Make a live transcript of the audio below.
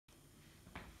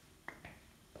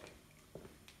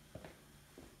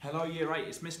Hello Year 8,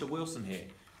 it's Mr. Wilson here.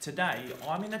 Today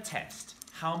I'm going to test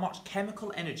how much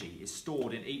chemical energy is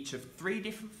stored in each of 3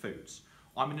 different foods.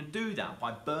 I'm going to do that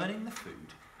by burning the food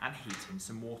and heating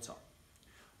some water.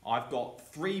 I've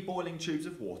got 3 boiling tubes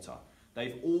of water.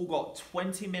 They've all got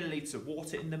 20 millilitres of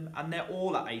water in them and they're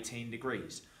all at 18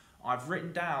 degrees. I've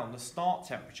written down the start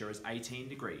temperature as 18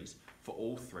 degrees for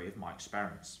all 3 of my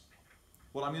experiments.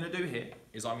 What I'm going to do here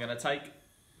is I'm going to take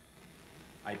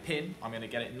a pin, I'm going to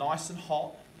get it nice and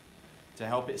hot to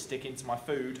help it stick into my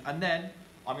food, and then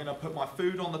I'm going to put my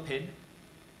food on the pin,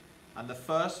 and the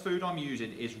first food I'm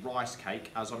using is rice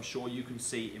cake, as I'm sure you can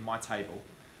see in my table.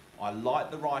 I light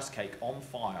the rice cake on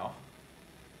fire,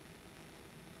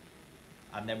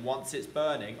 and then once it's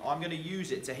burning I'm going to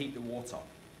use it to heat the water.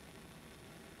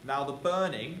 Now the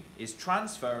burning is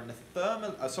transferring the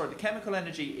chemical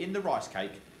energy in the rice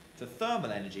cake to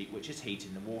thermal energy, which is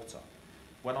heating the water.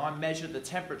 When I measure the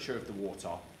temperature of the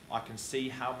water, I can see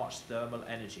how much thermal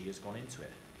energy has gone into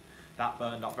it. That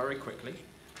burned up very quickly.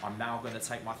 I'm now going to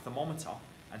take my thermometer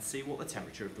and see what the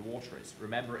temperature of the water is.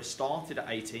 Remember, it started at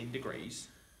 18 degrees.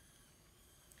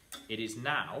 It is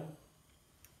now,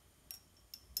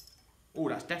 oh,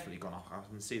 that's definitely gone up. I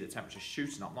can see the temperature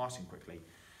shooting up nice and quickly.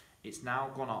 It's now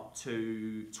gone up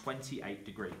to 28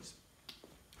 degrees.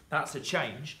 That's a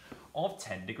change of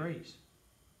 10 degrees.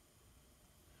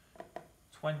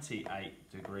 28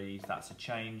 degrees, that's a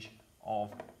change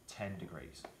of 10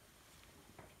 degrees.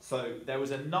 So there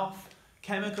was enough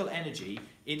chemical energy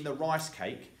in the rice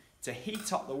cake to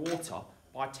heat up the water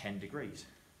by 10 degrees.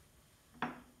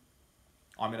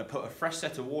 I'm going to put a fresh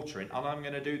set of water in, and I'm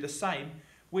going to do the same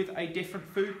with a different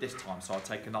food this time. So I'll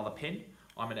take another pin,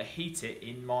 I'm going to heat it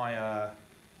in my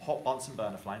hot Bunsen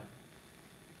burner flame.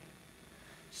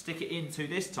 Stick it into,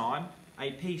 this time,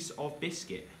 a piece of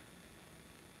biscuit.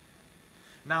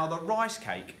 Now the rice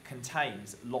cake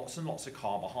contains lots and lots of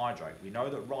carbohydrate. We know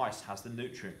that rice has the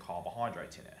nutrient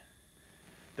carbohydrate in it.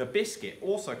 The biscuit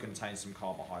also contains some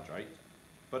carbohydrate,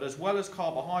 but as well as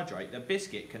carbohydrate, the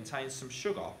biscuit contains some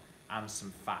sugar and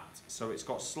some fat, so it's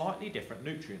got slightly different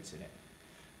nutrients in it.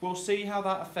 We'll see how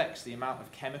that affects the amount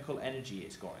of chemical energy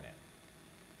it's got in it.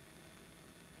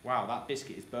 Wow, that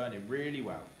biscuit is burning really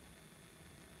well.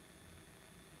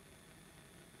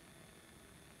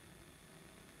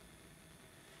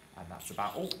 And that's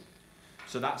about all.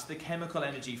 So that's the chemical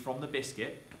energy from the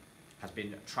biscuit has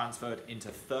been transferred into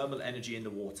thermal energy in the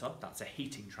water. That's a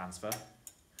heating transfer.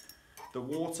 The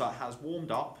water has warmed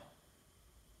up.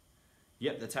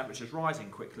 Yep, the temperature's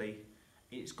rising quickly.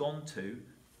 It's gone to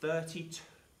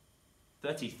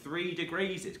 33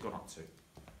 degrees it's gone up to.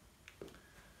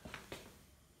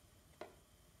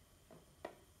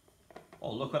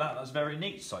 Oh, look at that, that's very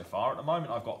neat so far. At the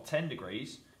moment I've got 10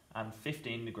 degrees and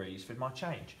 15 degrees for my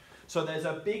change. So there's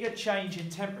a bigger change in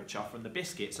temperature from the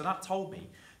biscuit, so that told me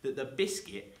that the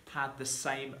biscuit had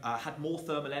had more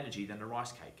thermal energy than the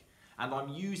rice cake. And I'm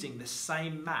using the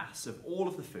same mass of all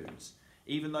of the foods,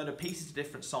 even though the pieces are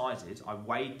different sizes, I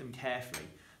weighed them carefully.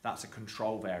 That's a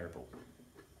control variable.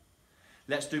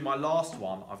 Let's do my last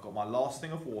one. I've got my last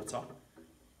thing of water.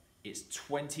 It's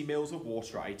 20 mils of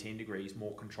water at 18 degrees,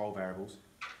 more control variables.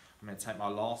 I'm going to take my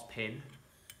last pin,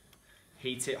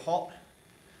 heat it hot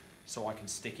so I can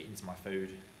stick it into my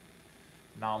food.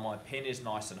 Now my pin is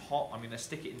nice and hot, I'm going to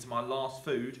stick it into my last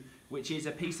food, which is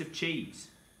a piece of cheese.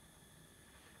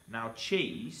 Now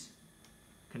cheese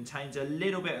contains a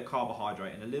little bit of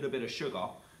carbohydrate and a little bit of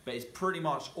sugar, but it's pretty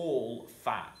much all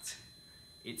fat.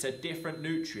 It's a different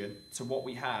nutrient to what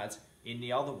we had in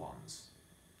the other ones.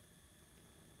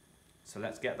 So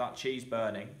let's get that cheese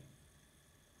burning.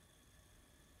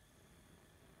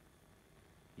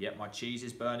 Yep, my cheese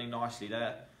is burning nicely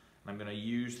there. I'm going to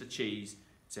use the cheese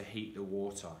to heat the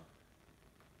water.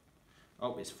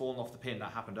 Oh, it's fallen off the pin.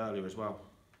 That happened earlier as well.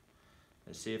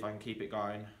 Let's see if I can keep it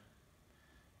going.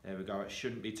 There we go. It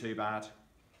shouldn't be too bad.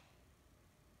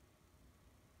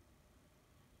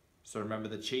 So remember,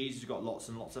 the cheese has got lots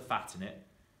and lots of fat in it.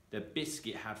 The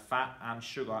biscuit had fat and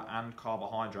sugar and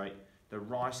carbohydrate. The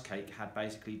rice cake had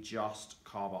basically just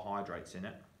carbohydrates in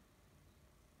it.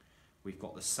 We've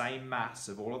got the same mass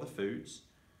of all of the foods.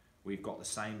 We've got the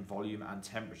same volume and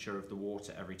temperature of the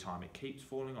water every time. It keeps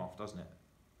falling off, doesn't it?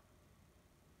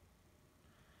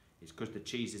 It's because the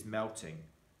cheese is melting.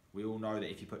 We all know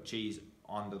that if you put cheese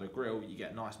under the grill, you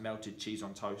get nice melted cheese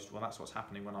on toast. Well, that's what's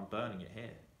happening when I'm burning it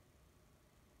here.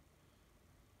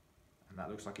 And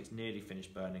that looks like it's nearly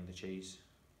finished burning the cheese.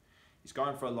 It's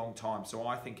going for a long time, so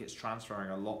I think it's transferring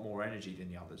a lot more energy than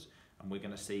the others, and we're going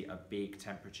to see a big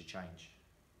temperature change.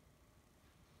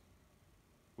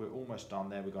 We're almost done.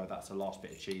 There we go. That's the last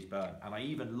bit of cheese burnt. And I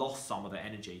even lost some of the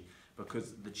energy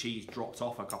because the cheese dropped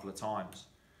off a couple of times.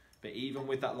 But even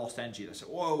with that lost energy, that's,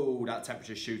 whoa, that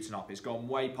temperature's shooting up. It's gone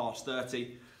way past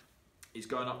 30. It's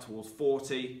going up towards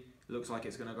 40. It looks like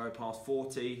it's going to go past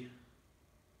 40.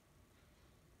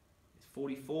 It's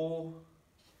 44.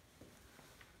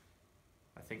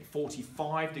 I think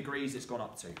 45 degrees it's gone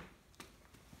up to.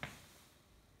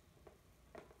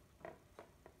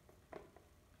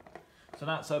 So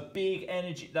that's a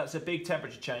big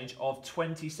temperature change of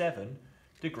 27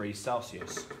 degrees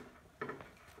Celsius.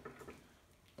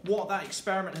 What that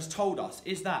experiment has told us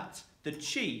is that the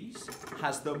cheese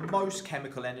has the most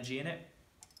chemical energy in it.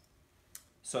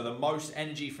 So the most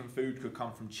energy from food could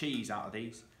come from cheese out of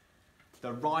these.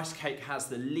 The rice cake has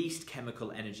the least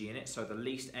chemical energy in it, so the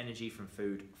least energy from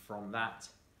food from that.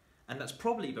 And that's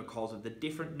probably because of the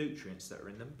different nutrients that are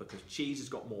in them, because cheese has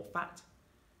got more fat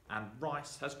and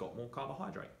rice has got more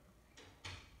carbohydrate.